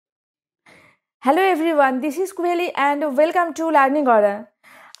Hello everyone, this is Kuheli and welcome to learning অরা।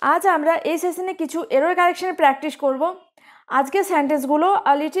 আজ আমরা এই সেশনে কিছু এরর কারেকশনের প্র্যাকটিস করব। আজকের সেন্টেন্সগুলো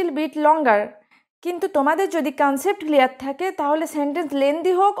আ লিটিল বিট লঙ্গার, কিন্তু তোমাদের যদি কনসেপ্ট ক্লিয়ার থাকে তাহলে সেন্টেন্স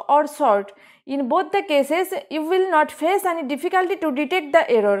লেন্দি হোক or short, in both the cases you will not face any difficulty to detect the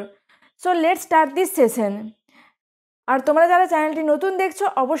error. So let's start this session. আর তোমরা যারা চ্যানেলটি নতুন দেখছো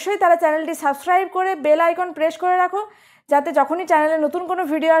অবশ্যই তারা চ্যানেলটি সাবস্ক্রাইব করে বেল আইকন প্রেস করে রাখো, যাতে যখনই চ্যানেলে নতুন কোনো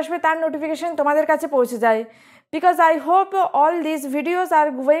ভিডিও আসবে তার নোটিফিকেশন তোমাদের কাছে পৌঁছে যায়। Because I hope all this videos are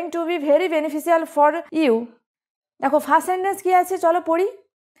going to be very beneficial for you. দেখো ফার্স্ট সেন্টেন্স কী আছে, চলো পড়ি।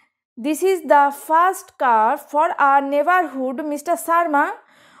 This is the first car for our neighbourhood mister Sharma,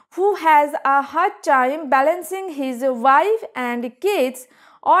 who has a hard time balancing his wife and kids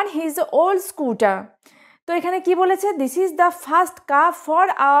on his old scooter. তো এখানে কি বলেছে, this is the first car for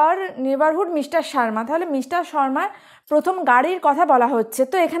our neighbourhood mister Sharma, তাহলে mister শর্মার প্রথম গাড়ির কথা বলা হচ্ছে।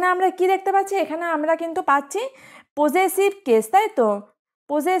 তো এখানে আমরা কি দেখতে পাচ্ছি, এখানে আমরা কিন্তু পাচ্ছি পজেসিভ কেস, তাই তো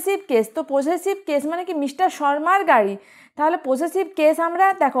পজেসিভ কেস। তো পজেসিভ কেস মানে কি মিস্টার শর্মার গাড়ি, তাহলে পজেসিভ কেস আমরা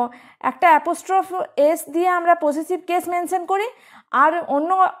দেখো একটা অ্যাপোস্ট্রফ এস দিয়ে আমরা পজেসিভ কেস মেনশন করি, আর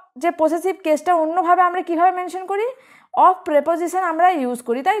অন্য যে পজেসিভ কেসটা অন্যভাবে আমরা কিভাবে মেনশন করি, অফ প্রেপোজিশন আমরা ইউজ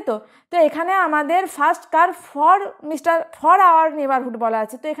করি, তাই তো। তো এখানে আমাদের first car for our neighbourhood বলা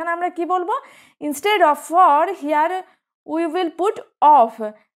আছে, তো এখানে আমরা কি বলবো, instead of for here we will put off.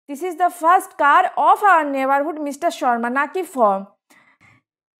 This is the first car of our neighbourhood mister Sharma, না কি ফর।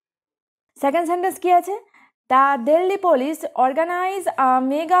 সেকেন্ড সেন্টেন্স কি আছে, the Delhi police organise a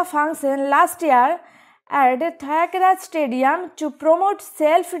mega function last year at Thayakraj Stadium to promote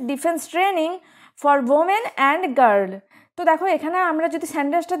self-defense training for women and girls. তো দেখো এখানে আমরা যদি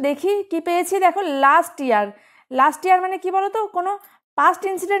সেন্টেন্সটা দেখি কি পেয়েছি, দেখো লাস্ট ইয়ার মানে কি বলো তো, কোনো পাস্ট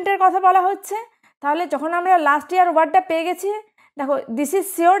ইনসিডেন্টের কথা বলা হচ্ছে। তাহলে যখন আমরা লাস্ট ইয়ার ওয়ার্ডটা পেয়ে গেছি, দেখো দিস ইজ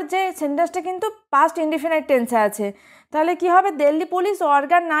শিওর যে সেন্টেন্সটা কিন্তু পাস্ট ইনডিফিনাইট টেন্সে আছে। তাহলে কি হবে, দিল্লি পুলিশ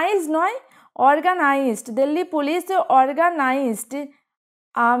অর্গানাইজ নয় organised, Delhi police organised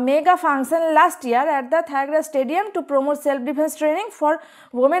a mega function last year at the Thayakraj Stadium to promote self-defense training for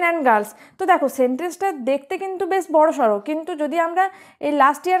women and girls. তো দেখো সেন্টেন্সটা দেখতে কিন্তু বেশ বড় সড়ো, কিন্তু যদি আমরা এই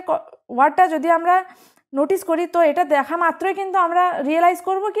লাস্ট ইয়ার ওয়ার্ডটা যদি আমরা নোটিস করি, তো এটা দেখা মাত্রই কিন্তু আমরা রিয়েলাইজ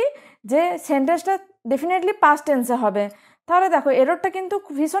করব কি যে সেন্টেন্সটা ডেফিনেটলি পাস্ট টেন্সে হবে। তাহলে দেখো এররটা কিন্তু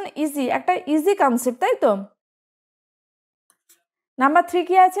ভীষণ ইজি, একটা ইজি কনসেপ্ট, তাই তো। নাম্বার 3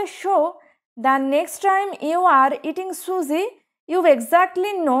 কি আছে, show the next time you are eating সুজি you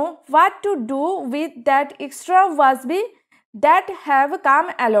exactly know what to do with that extra wasabi that have come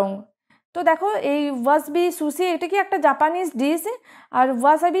along. তো দেখো এই ওয়াসাবি সুশি এটা কি একটা Japanese dish, R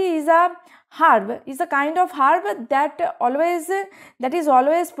wasabi is a herb, is a kind of herb that is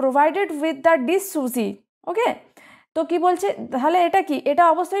always provided with the dish sushi. ওকে, তো কি বলছে, তাহলে এটা কি, এটা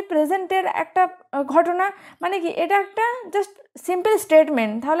অবশ্যই প্রেজেন্টের একটা ঘটনা, মানে কি এটা একটা জাস্ট সিম্পল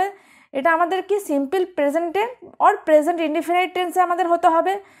স্টেটমেন্ট। তাহলে এটা আমাদের কি সিম্পল প্রেজেন্টে অর প্রেজেন্ট ইনডিফিনাইট টেন্সে আমাদের হতে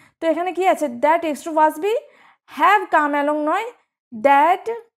হবে। তো এখানে কি আছে, that extra wasabi have come along নয়, দ্যাট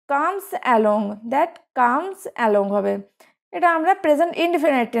কামস অ্যালং হবে। এটা আমরা প্রেজেন্ট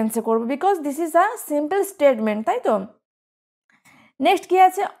ইনডিফিনাইট টেন্সে করবো, because this is a simple statement, তাই তো। নেক্সট কি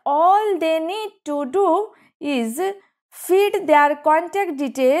আছে, all they need to do is feed there contact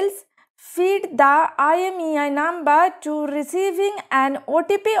details, feed the IMEI number to receiving an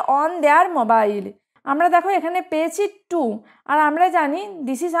OTP on their mobile. আমরা দেখো এখানে পেয়েছি টু, আর আমরা জানি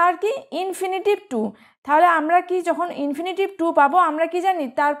দিস ইজ আর কি ইনফিনিটিভ টু। তাহলে আমরা কি যখন ইনফিনিটিভ টু পাবো আমরা কি জানি,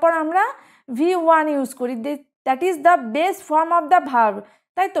 তারপর আমরা V1 ইউজ করি, that is the base form of the verb,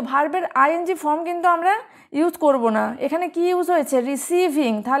 তাই তো। ভার্বের আইএনজি ফর্ম কিন্তু আমরা ইউজ করব না। এখানে কি ইউজ হয়েছে,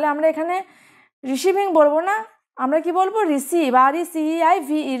 রিসিভিং, তাহলে আমরা এখানে রিসিভিং বলবো না, আমরা কি বলবো, receive,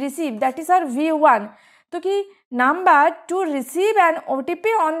 RECEIVE, receive, that is R V1। তো কি, number to receive an OTP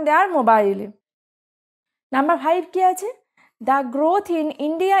on their mobile. Number 5 কি আছে, the growth in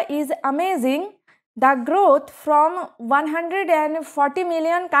India is amazing, the growth from 140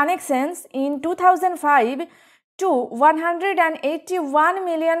 million connections in 2005 to 181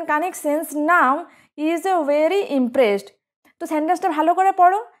 million connections now is very impressed. তো সেন্টেন্সটা ভালো করে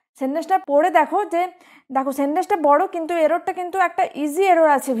পড়ো, সেন্টেন্সটা পড়ে দেখো যে দেখো সেন্টেন্সটা বড়, কিন্তু এররটা কিন্তু একটা ইজি এরর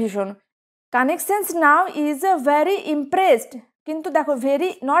আছে ভীষণ। Connections now is very impressed, কিন্তু দেখো ভেরি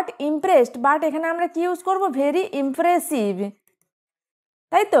নট ইমপ্রেসড, বাট এখানে আমরা কি ইউজ করব, ভেরি ইমপ্রেসিভ,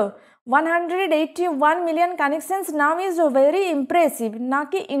 তাই তো। 181 million connections now is very impressive, না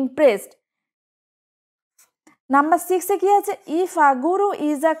কি ইমপ্রেসড। নাম্বার 6 কি আছে, if a Guru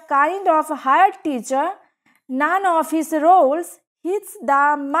is a kind of higher teacher, none of his Rolle's hits the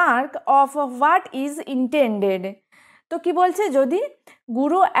mark of what is intended. তো কি বলছে, যদি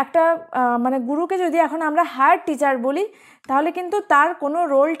গুরু একটা মানে গুরুকে যদি এখন আমরা হায়ার টিচার বলি, তাহলে কিন্তু তার কোনো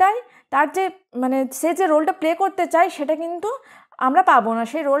রোলটাই, তার যে মানে সে যে রোলটা প্লে করতে চায় সেটা কিন্তু আমরা পাবো না,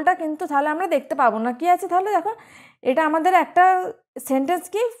 সেই রোলটা কিন্তু তাহলে আমরা দেখতে পাবো না। কি আছে তাহলে দেখো, এটা আমাদের একটা সেন্টেন্স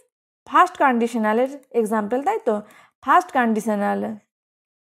কি ফার্স্ট কন্ডিশনালের এক্সাম্পল, তাই তো, ফার্স্ট কন্ডিশনাল।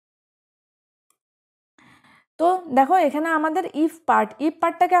 তো দেখো এখানে আমাদের ইফ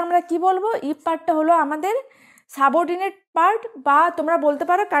পার্টটাকে আমরা কি বলবো, ইফ পার্টটা হলো আমাদের সাবঅর্ডিনেট পার্ট, বা তোমরা বলতে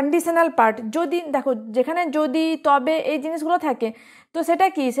পারো কন্ডিশনাল পার্ট। যদি দেখো যেখানে যদি, তবে এই জিনিসগুলো থাকে, তো সেটা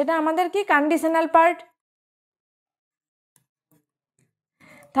কি, সেটা আমাদের কি কন্ডিশনাল পার্ট।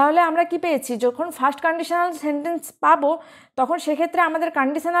 তাহলে আমরা কি পেয়েছি, যখন ফার্স্ট কন্ডিশনাল সেন্টেন্স পাবো তখন সেক্ষেত্রে আমাদের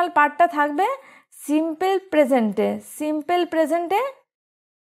কন্ডিশনাল পার্টটা থাকবে সিম্পল প্রেজেন্টে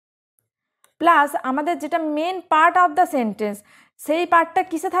প্লাস আমাদের যেটা main part of the sentence, সেই পার্টটা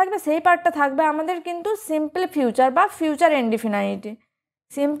কিসে থাকবে, সেই পার্টটা থাকবে আমাদের কিন্তু সিম্পল ফিউচার বা future indefinite,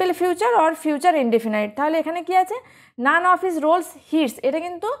 simple future or future indefinite. তাহলে এখানে কি আছে, none of his Rolle's hits, এটা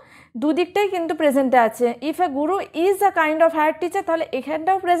কিন্তু দুদিকটাই কিন্তু প্রেজেন্টে আছে। If A Guru is a kind of higher teacher, তাহলে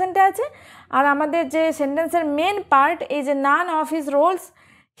এখানটাও প্রেজেন্টে আছে। আর আমাদের যে সেন্টেন্সের মেন পার্ট, এই যে none of his Rolle's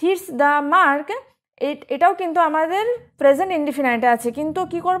hits the mark, এটাও কিন্তু আমাদের প্রেজেন্ট ইনডিফিনাইটে আছে। কিন্তু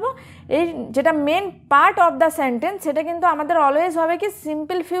কি করব, এই যেটা main part of the sentence সেটা কিন্তু আমাদের অলওয়েজ হবে কি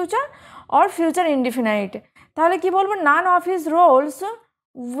simple future or future indefinite. তাহলে কি বলবো, none of his Rolle's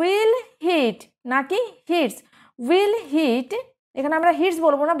will hit, নাকি হিটস, উইল হিট, এখানে আমরা হিটস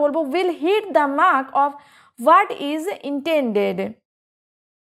বলবো না, বলবো will hit the mark of what is intended.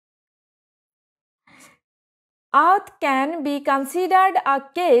 Earth can be considered a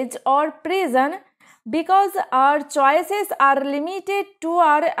cage or prison because our choices are limited to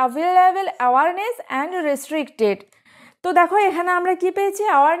our available awareness and restricted. তো দেখো এখানে আমরা কি পেয়েছি,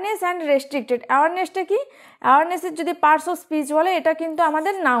 অ্যাওয়ারনেস অ্যান্ড রেস্ট্রিক্টেড। অ্যাওয়ারনেসটা কি, অ্যাওয়ারনেসের যদি পার্টস অফ স্পিচ বলে এটা কিন্তু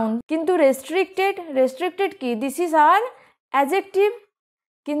আমাদের নাউন, কিন্তু রেস্ট্রিক্টেড কি, দিস ইজ আওয়ার অ্যাডজেক্টিভ।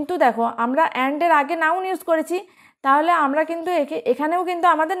 কিন্তু দেখো আমরা অ্যান্ডের আগে নাউন ইউজ করেছি, তাহলে আমরা কিন্তু এখানেও কিন্তু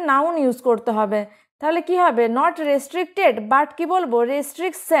আমাদের নাউন ইউজ করতে হবে। তাহলে কি হবে, নট রেস্ট্রিক্টেড বাট কি বলবো,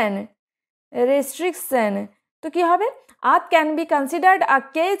 রেস্ট্রিকশন। তো কি হবে, আর্থ can be considered a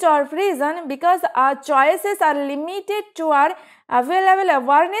cage or prison because R choices R limited two R available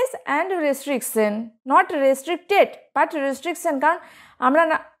awareness and restriction, not restricted but restriction. কারণ আমরা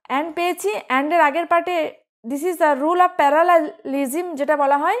অ্যান্ড পেয়েছি, অ্যান্ডের আগের পার্টে this is the rule of parallelism যেটা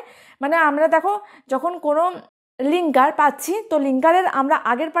বলা হয়, মানে আমরা দেখো যখন কোনো লিঙ্কার পাচ্ছি, তো লিঙ্কারের আমরা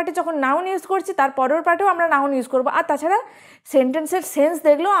আগের পার্টে যখন নাউন ইউজ করছি তার পরের পার্টেও আমরা নাউন ইউজ করবো। আর তাছাড়া সেন্টেন্সের সেন্স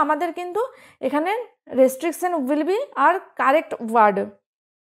দেখলেও আমাদের কিন্তু এখানে restriction will be R correct word.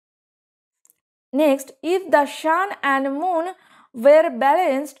 Next, if the sun and moon ওয়ের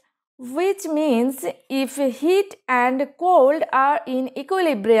balanced, which means if heat and cold are in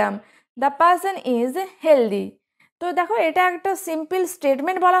equilibrium, the person is healthy. তো দেখো এটা একটা সিম্পল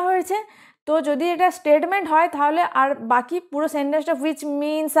স্টেটমেন্ট বলা হয়েছে। তো যদি এটা স্টেটমেন্ট হয় তাহলে আর বাকি পুরো সেন্টেন্সটা which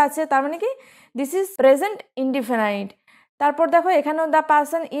means আছে, তার মানে কি দিস ইজ প্রেজেন্ট ইনডিফিনাইট। তারপর দেখো এখানেও দ্য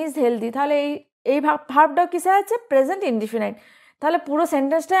পারসন ইজ হেলদি, তাহলে এই ভার্বটাও কিসে আছে, প্রেজেন্ট ইনডিফিনাইট। তাহলে পুরো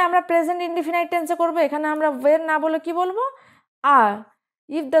সেন্টেন্সটাই আমরা প্রেজেন্ট ইনডিফিনাইট টেন্সে করবো। এখানে আমরা ওয়ের না বলে কি বলবো, আর।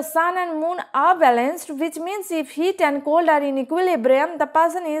 If the sun and moon are balanced, which means if heat and cold are in equilibrium, the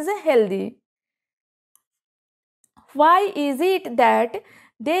person is healthy. Why is it that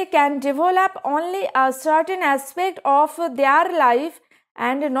they can develop only a certain aspect of their life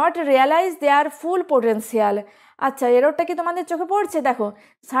and not realize their full potential? আচ্ছা, এররটা কি তোমাদের চোখে পড়ছে? দেখো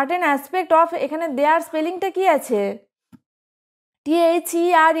certain aspect of, এখানে দেয়ার স্পেলিংটা কি আছে,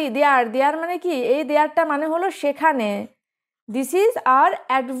 THERE, দেয়ার মানে কি, এই দেয়ারটা মানে হলো সেখানে, দিস ইজ আর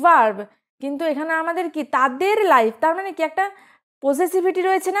অ্যাডভার্ব। কিন্তু এখানে আমাদের কি, তাদের লাইফ, তার মানে কি একটা পজেসিভিটি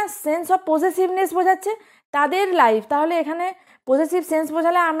রয়েছে না, সেন্স অফ পজেসিভনেস বোঝাচ্ছে তাদের লাইফ। তাহলে এখানে পজেসিভ সেন্স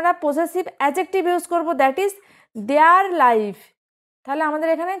বোঝালে আমরা পজেসিভ অ্যাডজেক্টিভ ইউজ করবো, দ্যাট ইজ দেয়ার লাইফ। তাহলে আমাদের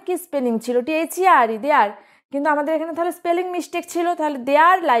এখানে কি স্পেলিং ছিল, THERE, দেয়ার, কিন্তু আমাদের এখানে তাহলে স্পেলিং মিস্টেক ছিল, তাহলে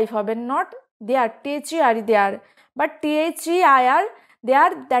দেয়ার লাইফ হবে, not there, THERE there, but THEIR there,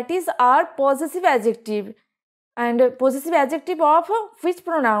 that is R possessive adjective. And possessive adjective of which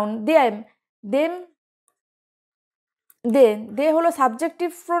pronoun, them, they হলো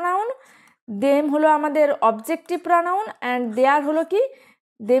subjective pronoun, them হলো আমাদের objective pronoun, and their হলো কি,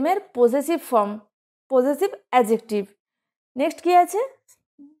 them এর possessive form, possessive adjective. Next কি আছে,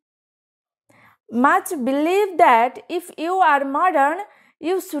 much believe that if you are modern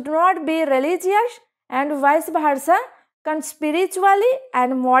you should not be religious and vice versa, can spirituality and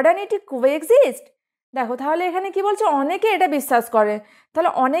modernity coexist? দেখো তাহলে এখানে কি বলছে, অনেকে এটা বিশ্বাস করে। তাহলে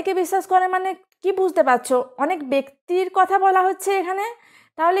অনেকে বিশ্বাস করে মানে কি বুঝতে পারছো, অনেক ব্যক্তির কথা বলা হচ্ছে এখানে।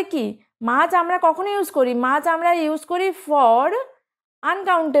 তাহলে কি মাছ আমরা কখন ইউজ করি? মাছ আমরা ইউজ করি ফর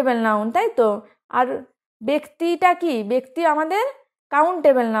আনকাউন্টেবল নাউন, তাই তো। আর ব্যক্তিটা কি? ব্যক্তি আমাদের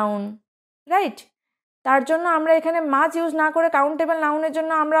কাউন্টেবল নাউন, রাইট। তার জন্য আমরা এখানে মাছ ইউজ না করে কাউন্টেবল নাউনের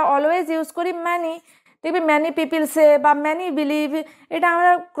জন্য আমরা অলওয়েজ ইউজ করি ম্যানি। দেখবি ম্যানি পিপলসে বা ম্যানি বিলিভ, এটা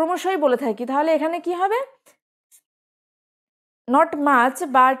আমরা ক্রমশই বলে থাকি। তাহলে এখানে কি হবে? Not much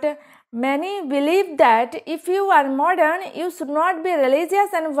but many believe that if you are modern you should not be religious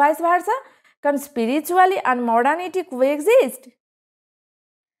and vice versa. Can spirituality and modernity coexist?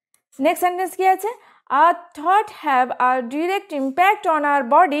 Next sentence কি আছে? Our thoughts have a direct impact on our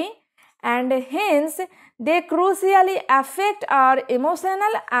body and hence they crucially affect our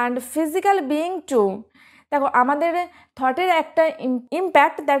emotional and physical being too. দেখো আমাদের থটের একটা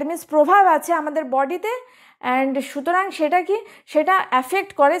impact, that means প্রভাব আছে আমাদের বডিতে, and সুতরাং সেটা কি, সেটা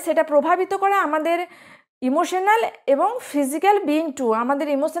অ্যাফেক্ট করে, সেটা প্রভাবিত করে আমাদের ইমোশনাল এবং ফিজিক্যাল বিইং টু, আমাদের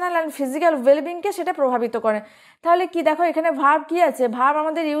ইমোশনাল অ্যান্ড ফিজিক্যাল ওয়েলবিংকে সেটা প্রভাবিত করে। তাহলে কি দেখো এখানে ভাব কি আছে? ভাব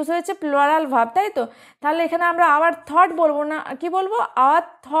আমাদের ইউজ হয়েছে প্লুরাল ভাব, তাই তো। তাহলে এখানে আমরা আওয়ার থট বলবো না, কি বলবো? Hour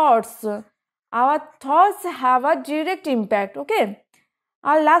thoughts have a direct impact. Okay,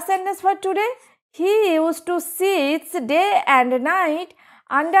 R last sentence for today, he used to sit day and night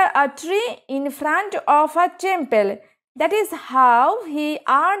under a tree in front of a temple. That is how he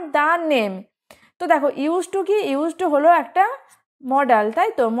earned the name. তো দেখো use to কি? Use to হলো একটা modal, তাই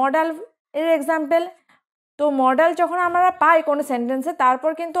তো। Modal এর example. তো modal যখন আমরা পাই কোনো সেন্টেন্সে,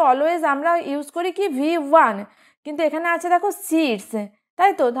 তারপর কিন্তু অলওয়েজ আমরা ইউজ করি কি? V1। কিন্তু এখানে আছে দেখো সিটস,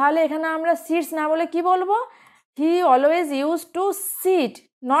 তাই তো। তাহলে এখানে আমরা সিটস না বলে কি বলবো? he always used to sit,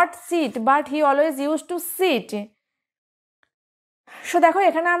 not sit, but he always used to sit. So দেখো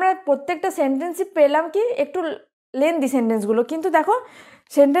এখানে আমরা প্রত্যেকটা সেন্টেন্সই পেলাম কি একটু লেন্দি সেন্টেন্সগুলো, কিন্তু দেখো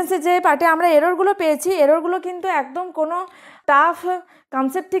সেন্টেন্সের যে পার্টে আমরা এররগুলো পেয়েছি, এররগুলো কিন্তু একদম কোনো টাফ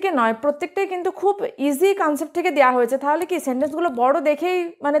কনসেপ্ট থেকে নয়, প্রত্যেকটাই কিন্তু খুব ইজি কনসেপ্ট থেকে দেওয়া হয়েছে। তাহলে কি সেন্টেন্সগুলো বড় দেখেই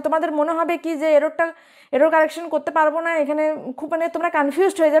মানে তোমাদের মনে হবে কি যে এরর কারেকশন করতে পারবো না, এখানে খুব মানে তোমরা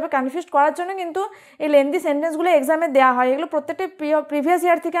কনফিউজড হয়ে যাবে। কনফিউজড করার জন্য কিন্তু এই লেন্দি সেন্টেন্সগুলো এক্সামে দেওয়া হয়। এগুলো প্রত্যেকটা প্রিভিয়াস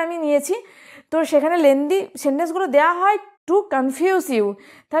ইয়ার থেকে আমি নিয়েছি, তো সেখানে লেন্দি সেন্টেন্সগুলো দেওয়া হয় টু কনফিউজ ইউ।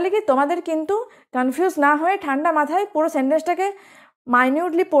 তাহলে কি তোমাদের কিন্তু কনফিউজ না হয়ে ঠান্ডা মাথায় পুরো সেন্টেন্সটাকে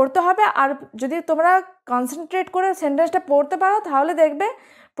মাইনিউটলি পড়তে হবে। আর যদি তোমরা কনসেন্ট্রেট করে সেন্টেন্সটা পড়তে পারো, তাহলে দেখবে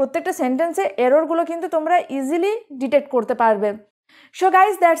প্রত্যেকটা সেন্টেন্সে এররগুলো কিন্তু তোমরা ইজিলি ডিটেক্ট করতে পারবে। So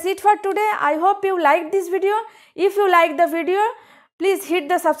guys, that's it for today. I hope you liked this video. If you like the video, please hit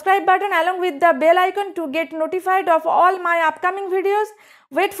the subscribe button along with the bell icon to get notified of all my upcoming videos.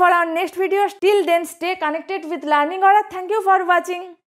 Wait for our next video. Till then, stay connected with Learning Aura. Thank you for watching.